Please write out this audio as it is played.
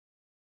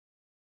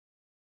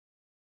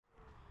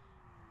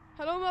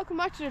Hello and welcome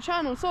back to the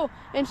channel. So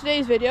in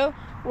today's video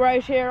we're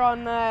out here in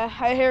one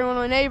of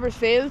my neighbour's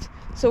fields.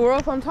 So we're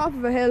up on top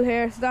of a hill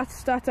here, so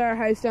that's our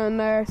house down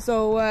there.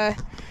 So we're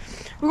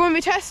going to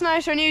be testing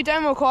out our new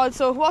demo quad.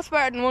 So what's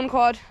better than one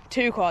quad?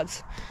 Two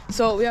quads.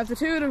 So we have the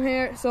two of them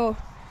here. So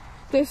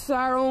this is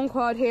our own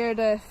quad here,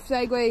 the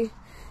Segway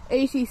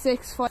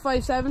 86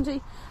 570,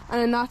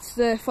 and then that's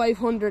the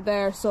 500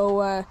 there.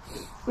 So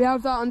we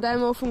have that on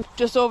demo from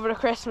just over the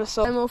Christmas.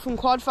 So demo from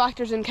Quad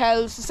Factors in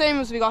Kells, the same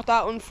as we got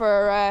that one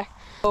for.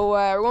 So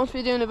we're going to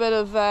be doing a bit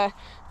of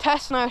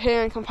testing out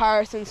here in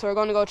comparison. So we're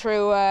going to go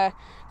through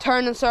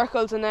turning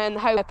circles and then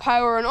how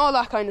power and all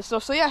that kind of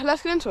stuff. So yeah,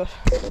 let's get into it.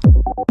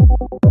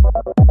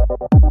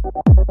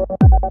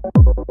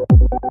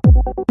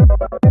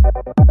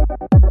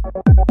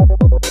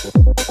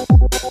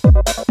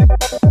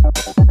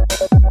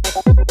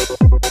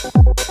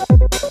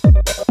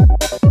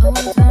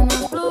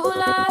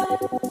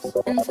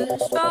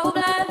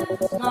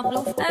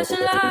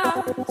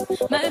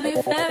 Maybe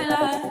fairy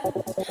lights,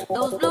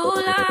 those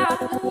blue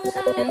lights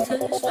into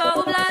the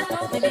strobe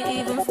lights, maybe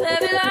even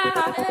fairy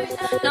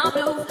lights, now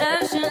blue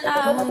flashing lights.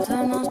 I wanna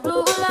turn those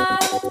blue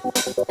lights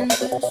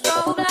into the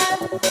strobe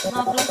lights,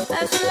 my blue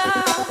flashing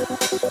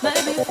lights,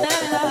 maybe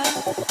fairy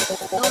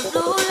lights, those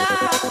blue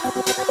lights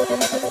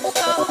into the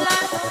strobe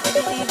lights,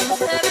 maybe even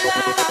fairy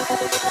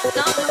lights,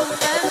 now blue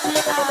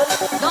flashing lights.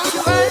 Don't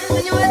you run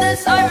when you hear the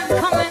sirens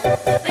coming,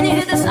 when you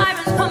hear the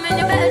sirens coming,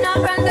 you better not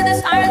run 'cause the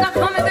sirens are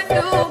coming with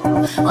you.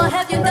 What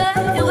have you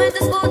done? You went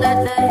to school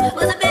that day.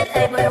 Was a bit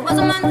late, but it was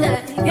a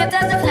Monday. You kept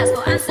at the class,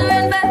 go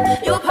answering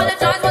back. You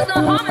apologize, was no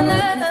harm in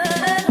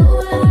that.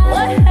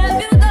 What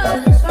have you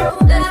done?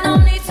 There's no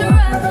need to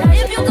run.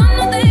 If you've done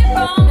nothing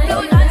wrong,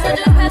 your life should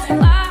just pass you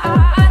by.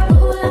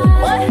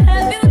 What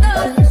have you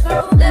done?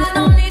 There's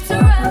no need to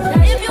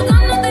run. If you've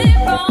done nothing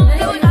wrong,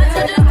 your life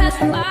should just pass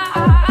you by.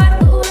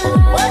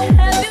 What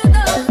have you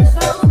done?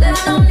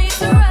 There's no need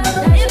to run.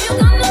 If you've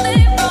done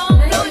nothing wrong,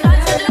 your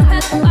life should just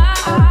pass you by.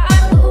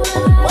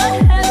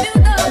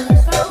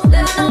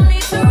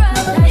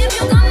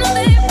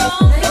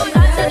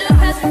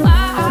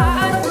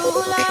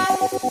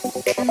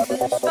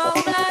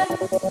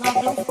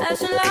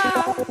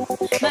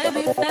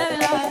 Maybe fairy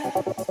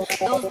lights,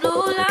 those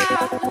blue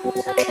lights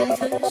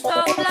into the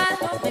strobe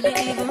lights, maybe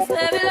even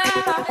fairy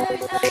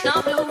lights, now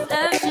blue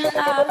flashing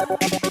lights.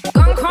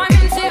 Gun crime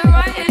into your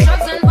right,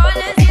 drugs and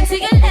violence into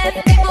your left.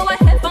 People with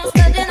headphones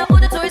studying up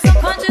auditory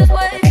subconscious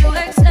wave you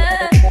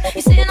accept.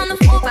 You're sitting on the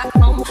floor back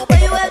home, where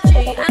you at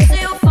G,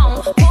 answer your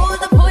phone. Pour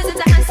the poison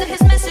to answer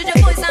his message, your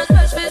voice sounds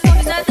fresh, but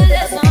he's not the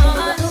lesson.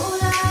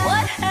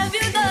 What have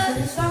you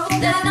done?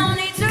 There's no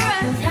need to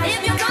run.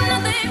 If you've done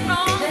nothing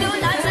wrong, your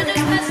life should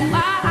just pass by.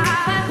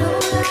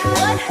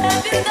 What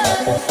have you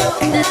done?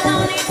 There's no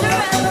need to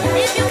run.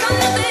 If you've done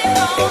nothing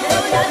wrong,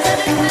 your life should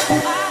just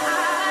pass by.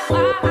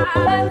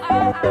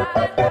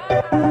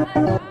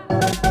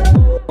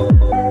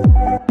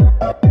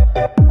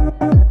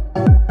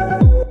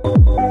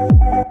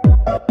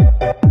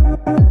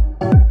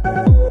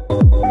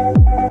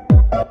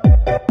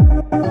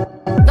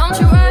 Don't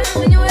you run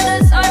when you hear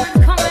the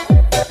sirens coming.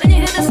 When you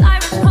hear the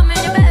sirens coming,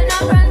 you better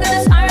not run 'cause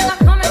the sirens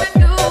are coming with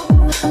you.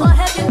 What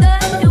have you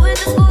done? You went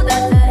to school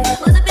that day.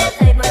 Was a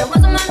bit late, but it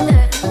was a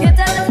Monday. Kept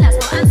at the class,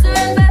 no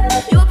answering back.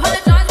 You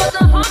apologize, was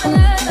no harm in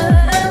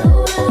that.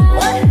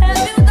 What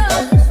have you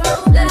done?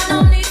 There's no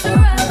need to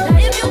run.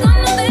 If you've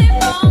done nothing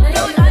wrong,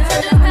 your life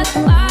should just pass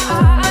you by.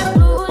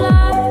 Blue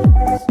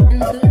lights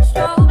into the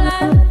strobe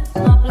lights,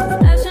 my blue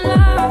flashing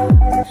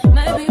lights,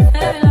 maybe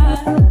fairy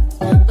lights,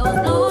 those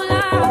blue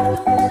lights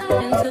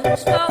into the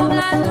strobe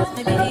lights,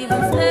 maybe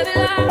even fairy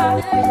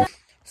lights.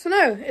 So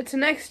now it's the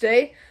next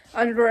day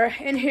and we're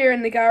in here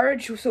in the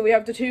garage. So we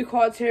have the two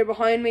quads here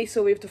behind me.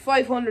 So we have the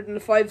 500 and the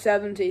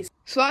 570.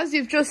 So as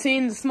you've just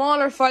seen, the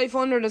smaller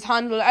 500 has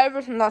handled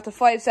everything that the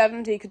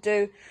 570 could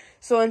do.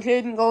 So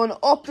including going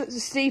up the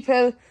steep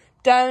hill,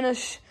 down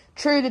it,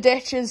 through the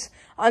ditches,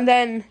 and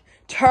then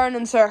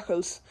turning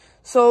circles.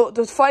 So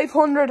the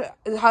 500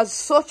 has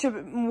such a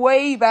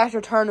way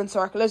better turning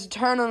circle. There's a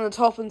turn on the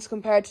tuppence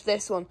compared to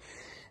this one.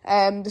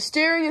 The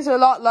steering is a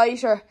lot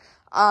lighter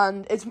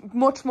and it's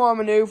much more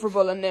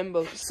manoeuvrable and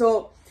nimble.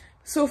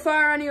 So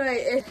far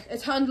anyway,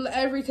 it's handled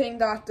everything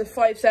that the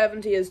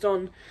 570 has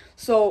done.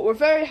 So we're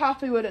very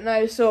happy with it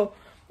now. So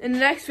in the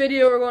next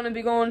video we're going to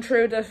be going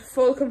through the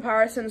full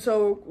comparison.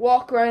 So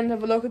walk around,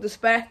 have a look at the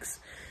specs,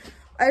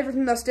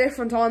 everything that's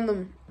different on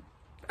them,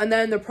 and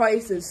then the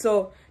prices.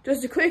 So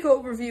just a quick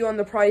overview on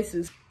the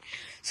prices.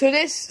 So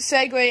this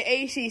Segway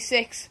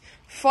 86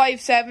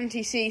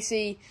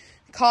 570cc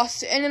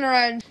costs in and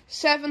around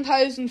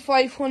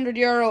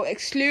 €7,500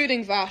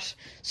 excluding VAT.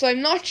 So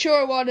I'm not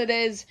sure what it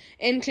is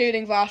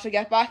including VAT. I'll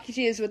get back to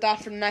you with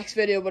that for the next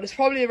video, but it's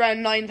probably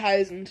around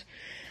 9,000.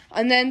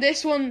 And then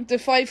this one, the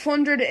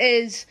 500,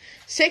 is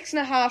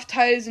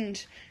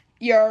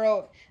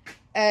 €6,500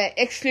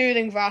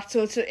 excluding VAT.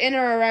 So it's in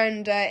or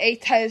around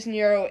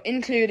 €8,000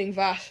 including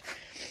VAT.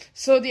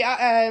 So the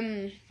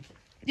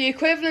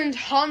equivalent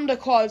Honda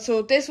quad,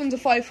 so this one's a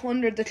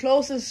 500, the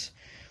closest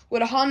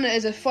with a Honda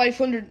is a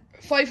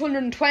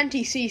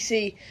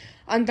 520cc,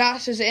 and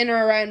that is in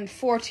or around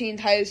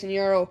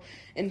 €14,000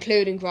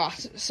 including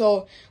VAT.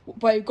 So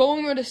by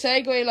going with a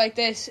Segway like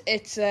this,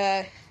 it's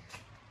about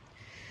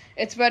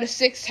a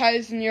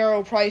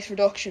 €6,000 price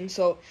reduction.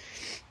 So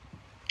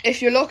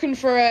if you're looking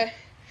for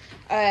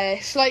a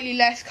slightly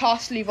less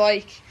costly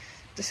bike,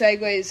 the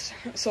Segways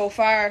so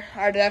far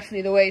are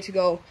definitely the way to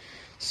go.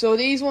 So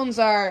these ones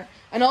are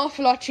an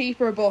awful lot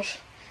cheaper, but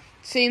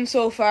seem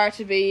so far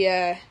to be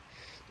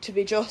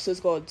just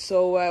as good.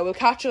 So we'll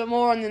catch up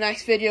more in the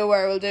next video,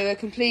 where we'll do a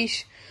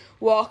complete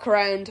walk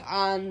around.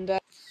 And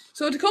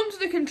so to come to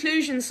the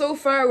conclusion, so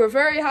far we're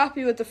very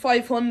happy with the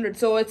 500.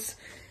 So it's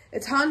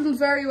handled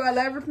very well,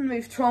 everything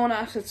we've thrown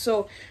at it.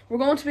 So we're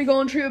going to be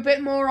going through a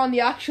bit more on the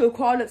actual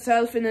quad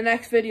itself in the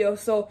next video,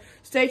 so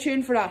stay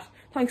tuned for that.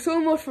 Thanks so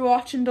much for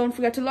watching. Don't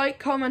forget to like,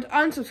 comment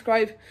and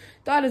subscribe.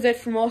 That is it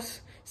from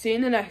us. See you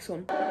in the next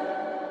one.